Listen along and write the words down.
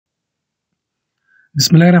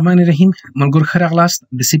Bismillahirrahmanirrahim. Mulgur kharaglast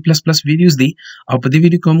د C++ videos دی او په دې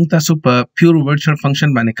ویډیو کې موږ تاسو په pure virtual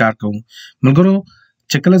function باندې کار کوو. ملګرو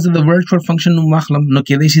چې کله زه د virtual function نوم واخلم نو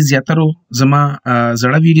کېدای شي زیاترو زما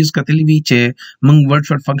زړه ویډیوز کتلې وي چې موږ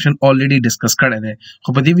virtual function already discuss کړی دی. خو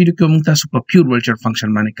په دې ویډیو کې موږ تاسو په pure virtual function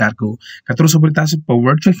باندې کار کوو. که تر اوسه پورې تاسو په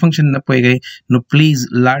virtual function نه پوهیږئ نو پلیز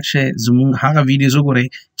لاړ شئ زموږ هغه ویډیوز وګورئ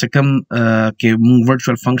چې کوم کې موږ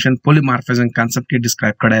virtual function polymorphism concept کې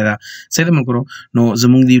describe کړی دا. صحیح ده ملګرو. نو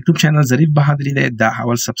زموږ د یوټیوب چینل ظریف بهادری دی دا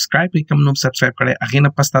اول سبسکرایب کړئ کوم نو سبسکرایب کړئ هغې نه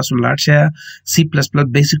پس تاسو لاړ شئ C++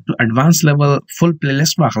 بیسک ټو اډوانس لیول فل پلی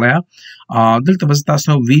لیست واخلئ. دلته به تاسو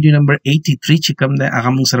ویډیو نمبر 83 چې کوم دی هغه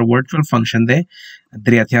موږ سره ورچوال فنکشن دی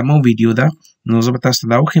درې اتیامه ویډیو ده. نو زه به تاسو ته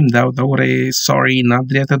دا وښیم دا وګورئ سوري نه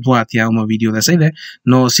درې اته دوه اتیامه ویډیو ده. صحیح ده.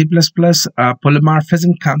 نو C++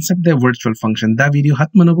 polymorphism concept دی ورچوال فنکشن دا ویډیو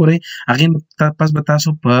حتما وګورئ هغې نه پس به تاسو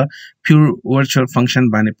په پیور ورچوال فنکشن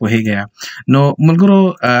باندې پوهیږئ. نو ملګرو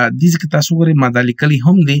دې کې تاسو وګورئ ما دا لیکلي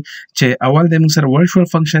هم دي چې اول د موږ سره ورچوال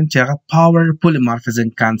فنکشن چې هغه پاور polymorphism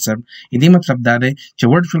concept دې مطلب دا دی چې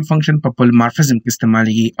ورچوال فنکشن په polymorphism کې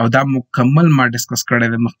استعمالېږي او دا مکمل ما ډسکس کړی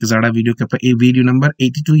دی مخکې زړه ویډیو کې په ویډیو نمبر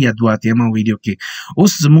 82 یا دوه اتیامه ویډیو کې.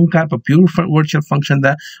 اوس زموږ کار په پیور ورچوال فنکشن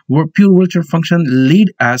ده. پیور ورچوال فنکشن lead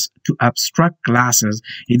us to abstract classes.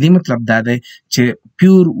 دې مطلب دا دی چې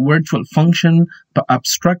پیور ورچوال فنکشن په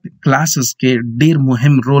ابسترکټ کلاسز کې ډیر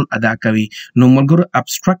مهم رول ادا کوي. نو ملګرو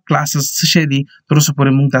ابسترکټ کلاسز څه شي دي تر اوسه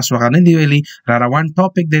پورې موږ تاسو هغه نه دی ویلي. را روان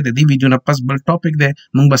ټاپک دی د دې ویډیو نه پس بل ټاپک دی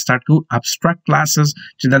موږ به سټارټ کوو ابسترکټ کلاسز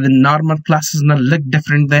چې دا د نارمل کلاسز نه لږ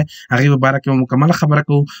ډیفرنٹ دی هغې په باره کې به مکمله خبره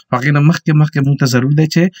کوو. هغې نه مخکې موږ ته ضرور دی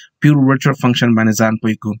چې پیور ورچوال فنکشن باندې ځان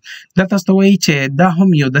پوه کړو. دا تاسو ته وایي چې دا هم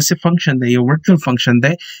یو داسې فنکشن دی یو ورچوال فنکشن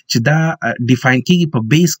دی چې دا ډیفاین کیږي په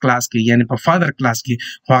بیس کلاس کې یعنی په فادر کلاس کې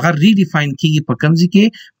خو هغه ری ډیفاین کیږي په کوم ځای کې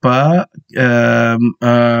په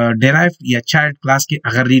ډیرایو یا چایلډ کلاس کې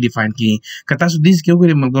هغه ری ډیفاین کیږي. که تاسو دې کې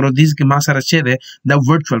وګورئ ملګرو دې کې ما سره چې دی دا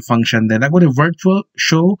ورچوال فنکشن دی. دا ګورئ ورچوال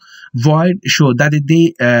شو void شو دا د دې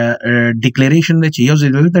ډیکلیریشن دی چې یو ځای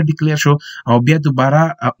دلته ډیکلیر شو او بیا دوباره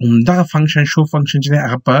همدغه فنکشن شو فنکشن چې دی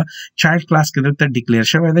هغه په چایلډ کلاس کې دلته ډیکلیر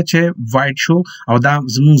شوی دی چې void شو او دا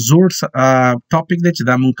زموږ زوړ ټاپک دی چې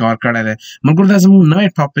دا موږ کار کړی دی. ملګرو دا زموږ نوی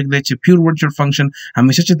ټاپک دی چې پیور ورچوال فنکشن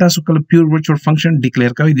همیشه چې تاسو کله پیور ورچوال فنکشن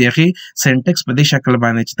ډیکلیر کوئ د هغې سینټکس په دې شکل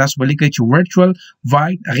باندې چې تاسو به لیکئ چې ورچوال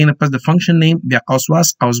void هغې نه پس د فنکشن نیم بیا قوس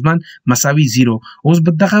قوسبند مساوي 0. اوس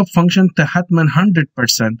به دغه فنکشن ته حتما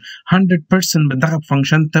 100% به دغه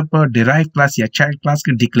فنکشن ته په ډیرایو کلاس یا چایلډ کلاس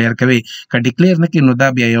کې ډیکلیر کوئ. که ډیکلیر نه کړئ نو دا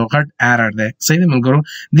بیا یو غټ ایرر دی. صحیح دی ملګرو.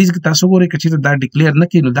 دې کې تاسو وګورئ که چېرته دا ډیکلیر نه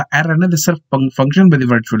کړئ نو دا ایرر نه دی صرف فنکشن به دی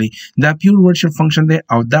ورچوالي دا پیور ورچوال فنکشن دی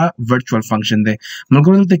او دا ورچوال فنکشن دی.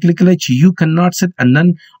 ملګرو دلته کې لیکلی چې you cannot set a non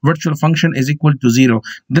virtual function is equal to 0.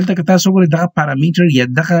 دلته که تاسو وګورئ دغه پارامتر یا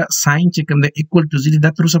دغه ساين چې کوم دی equal to 0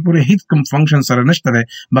 دا تر اوسه پورې هیڅ کوم فنکشن سره نشته دی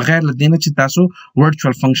بغیر له دې نه چې تاسو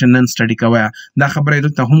ورچوال فنکشن نن سټډي کوئ. دا خبره یې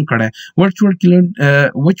دلته هم کړې.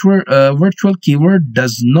 virtual keyword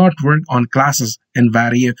does not work on classes and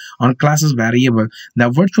variable. دا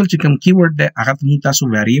virtual چې کوم keyword دی هغه موږ تاسو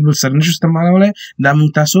variable سره نشو استعمالولی دا موږ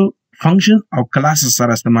تاسو فنکشن او کلاسز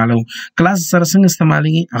سره استعمالو. کلاس سره څنګه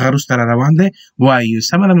استعمالېږي هغه وروسته را روان دی وایو.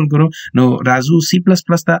 سمه ده ملګرو. نو راځو C++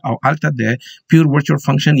 ته او هلته د پیور ورچوال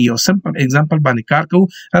فنکشن یو سمپل اگزامپل باندې کار کوو.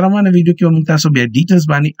 را روانه ویډیو کې به موږ تاسو بیا ډیټیلز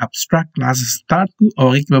باندې ابسترکټ کلاسز سټارټ کوو او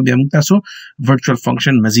هغې کې به بیا موږ تاسو ورچوال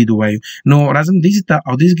فنکشن مزید ووایو. نو راځم دې ته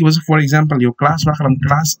او دې کې به زه فور ایگزامپل یو کلاس واخلم.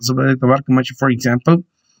 کلاس زه به درته ورکړم چې فور ایگزامپل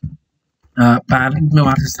parent مې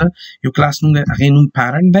واخیسته یو کلاس نوم دی هغې نوم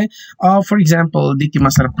parent دی او فور ایگزامپل دې کې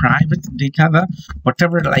ما سره پرایویټ ډیټا ده وټ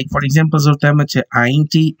ایور لایک فور ایگزامپل زه ورته وایم چې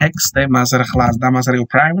int x دی ما سره خلاص دا ما سره یو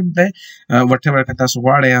پرایویټ دی وټ ایور که تاسو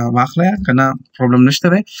غواړئ واخلئ که نه پرابلم نشته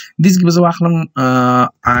دی. دې کې به زه واخلم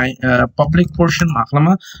پبلیک پورشن واخلم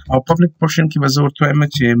او پبلیک پورشن کې به زه ورته وایم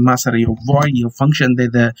چې ما سره یو void یو فنکشن دی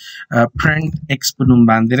د print x په نوم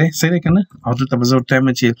باندې دی. صحیح دی که نه. او دلته به زه ورته وایم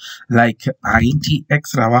چې لایک int x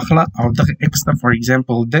راواخله او دغه x ته for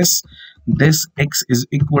example this x is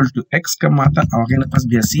equal to x ka mata او هغې نه پس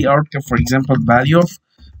بیا c out ka for example value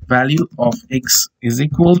of x is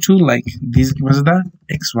equal to like this کې به زه دا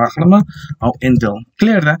x واخلم او enter.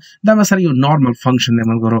 کلیر ده. دا به سره یو نارمل فنکشن دی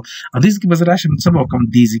ملګرو. او دې کې به زه راشم څه به وکړم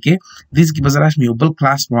دې کې به زه راشم یو بل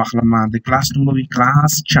کلاس واخلم د کلاس نوم به وي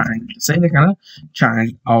کلاس چایلډ. صحیح دی که نه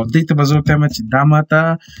چایلډ او دې ته به زه ورته وایم چې دا ماته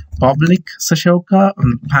پبلیک څه شی وکړه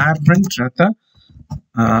parent راته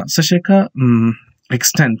څه شی که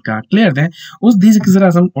extend کا clear ده اوس دې ځکه زه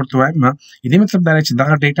راځم ورته وایم دې مطلب دا دی چې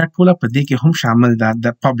دغه ډیټا ټوله په دې کې هم شامل ده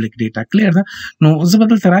د پبلک ډیټا clear ده نو زه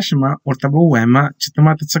به دلته راشم ورته به ووایم چې ته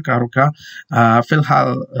ماته څه کار وکړه فی الحال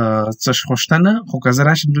څه غوښتنه خو که زه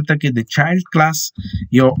راشم دلته کې د چایلډ کلاس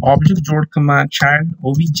یو object جوړ کړم چایلډ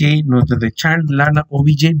obj نو د چایلډ لاندې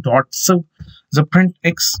obj ډاټ سو زه پرنټ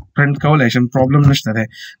ایکس پرنټ کولی شم پرابلم نشته دی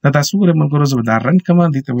دا تاسو ګورئ ملګرو زه به دا رن کړم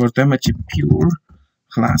دې ته به ورته وایم چې پیور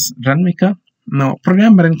class run maker no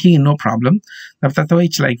program run key no problem after the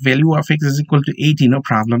which like value of x is equal to 80 no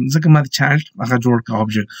problem ځکه ما د child هغه جوړ کا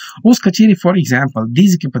object اوس کچيري for example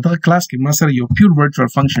these کې په دغه class کې ما سره یو pure virtual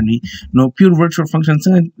function وي نو pure virtual function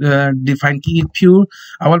څنګه define کیږي pure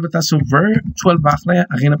اول به تاسو virtual واخلئ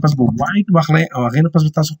هغه نه پس به void واخلئ او هغه نه پس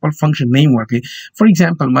به تاسو خپل function name ورکړئ for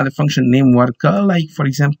example ما د function name ورکړ like for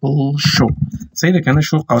example show صحیح ده کنه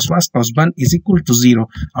show قوس واس قوس بند is equal to 0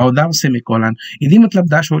 او دا semicolon دې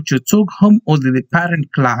مطلب دا شو چې څوک هم او د parent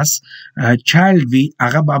class child وی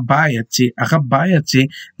هغه باید چې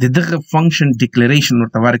د دغه function declaration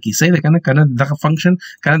ورته ورکړي صحیح ده کنه دغه function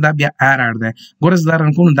کنه دا بیا error ده ګورز دا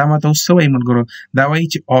رن کوم دا ماته اوس وایي ملګرو دا وایي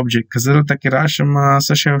چې object که زه دلته کې راشم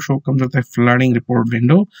څه شی شو کوم دلته flooding report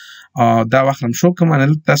window دا واخلم شو کوم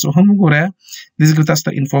نه تاسو هم وګورئ دغه تاسو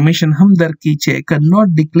ته انفارمیشن هم درکړي چې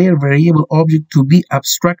cannot declare variable object to be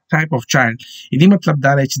abstract type of child دې مطلب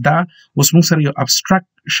دا دی چې دا اوس موږ سره یو abstract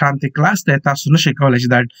شانتي کلاس ته تاسو نشئ کولای چې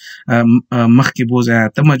دا مخکې بوزه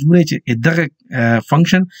ته مجبور یې چې دغه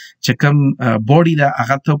فنکشن چې کوم بودی دا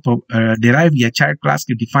هغه ته په ډرایو یا چایلډ کلاس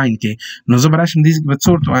کې ډیفاین کې نو زه به راشم دې په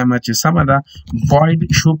څور ته وایم چې سمه ده void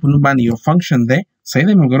شو په نوم باندې یو فنکشن دی صحیح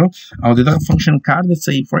دی ملګرو او دغه فنکشن کار دی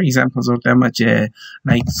صحیح فور ایگزامپل زه ورته وایم چې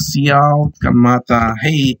like cout کماته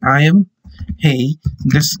hey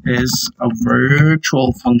this is a virtual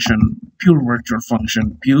function pure virtual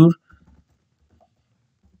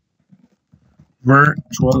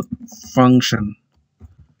function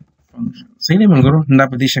صحیح دی ملګرو دا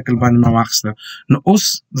په دې شکل باندې ما واخیسته نو اوس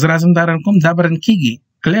زه راځم دا رن کوم دا به رن کېږي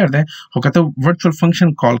کلیر دی خو که ته ورچوال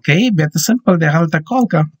فنکشن کال کوې بیا ته سمپل دی هلته کال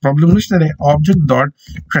کا پرابلم نشته دی object dot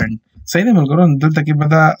print صحیح دی ملګرو دلته کې به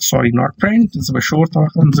دا sorry not print زه به شو ورته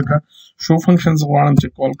واخلم ځکه شو فنکشن زه غواړم چې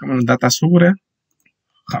کال کړم دا تاسو وګورئ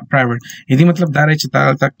private دې مطلب دا دی چې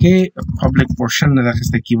تاسو کې public portion نه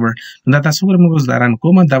راخسته کیورډ دا تاسو ګورئ موږ زداران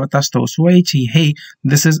کوم دا تاسو ته وسوي چې hey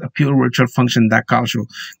this is a pure virtual function دا کال شو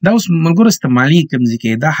دا اوس موږ استعمالي کوم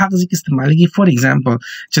ځکه دا هغه ځکه استعمالي for example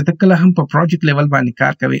چې ته کله هم په project level باندې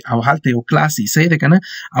کار کوي او حالت یو کلاس یې صحیح ده کنه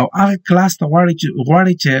او هغه کلاس ته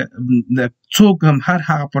غواړي چې څوک هم هر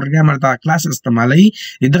هغه پروګرامر دا کلاس استعمالي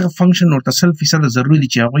دغه فنکشن ورته 100% ضروري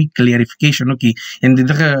چې هغه کلیریفیکیشن وکړي ان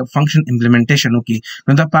دغه فنکشن امپلیمنټیشن وکړي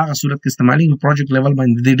نو دا په هغه صورت کې استعمالي پروجیکټ لیول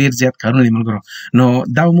باندې ډیر زیات کارونه دي ملګرو نو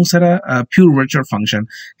دا مو سره پیور ورچوال فنکشن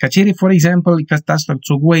کچيري فور ایگزامپل که تاسو ته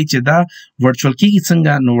څوک وایي چې دا ورچوال کیږي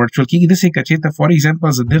څنګه نو ورچوال کیږي د څه کچې ته فور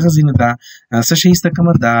ایگزامپل زه دغه زینه دا څه شي است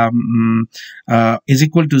کوم دا از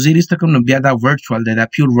ایکوال ټو 0 است کوم نو بیا دا ورچوال دی دا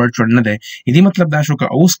پیور ورچوال نه دی دې مطلب دا شو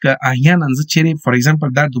که اوس که احیانا زه چیرې فور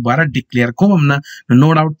ایگزامپل دا دوباره ډیکلیئر کوم نه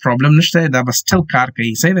نو ډاوټ پرابلم نشته دا به سټل کار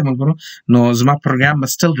کوي صحیح دی ملګرو نو زما پروګرام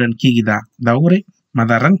به سټل رن کیږي دا وګورئ ما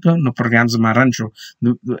دا رن کړ نو پروګرام زما رن شو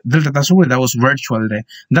دلته تاسو وګورئ دا اوس ورچوال دی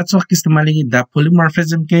دا څه وخت استعمالېږي دا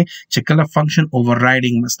پولیمورفیزم کې چې کله فنکشن اوور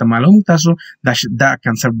رایډینګ استعمالوم تاسو دا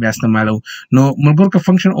کنسپټ بیا استعمالو نو ملګرو که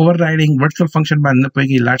فنکشن اوور رایډینګ ورچوال فنکشن باندې نه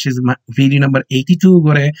پوهېږي لاړ شئ زما ویډیو نمبر 82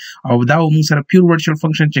 وګورئ او دا موږ سره پیور ورچوال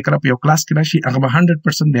فنکشن چې کله په یو کلاس کې راشي هغه به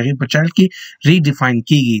 100% د هغې په چایلډ کې ریډیفاین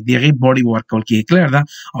کېږي د هغې باډي به ورکول کېږي کلیر ده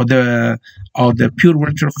او د پیور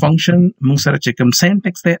ورچوال فنکشن موږ سره چې کوم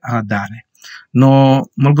سینټکس دی هغه دا دی نو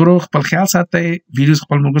ملګرو خپل خیال ساتئ ویډیوز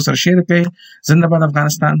خپل ملګرو سره شیر کړئ زنده باد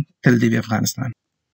افغانستان تل دې وي افغانستان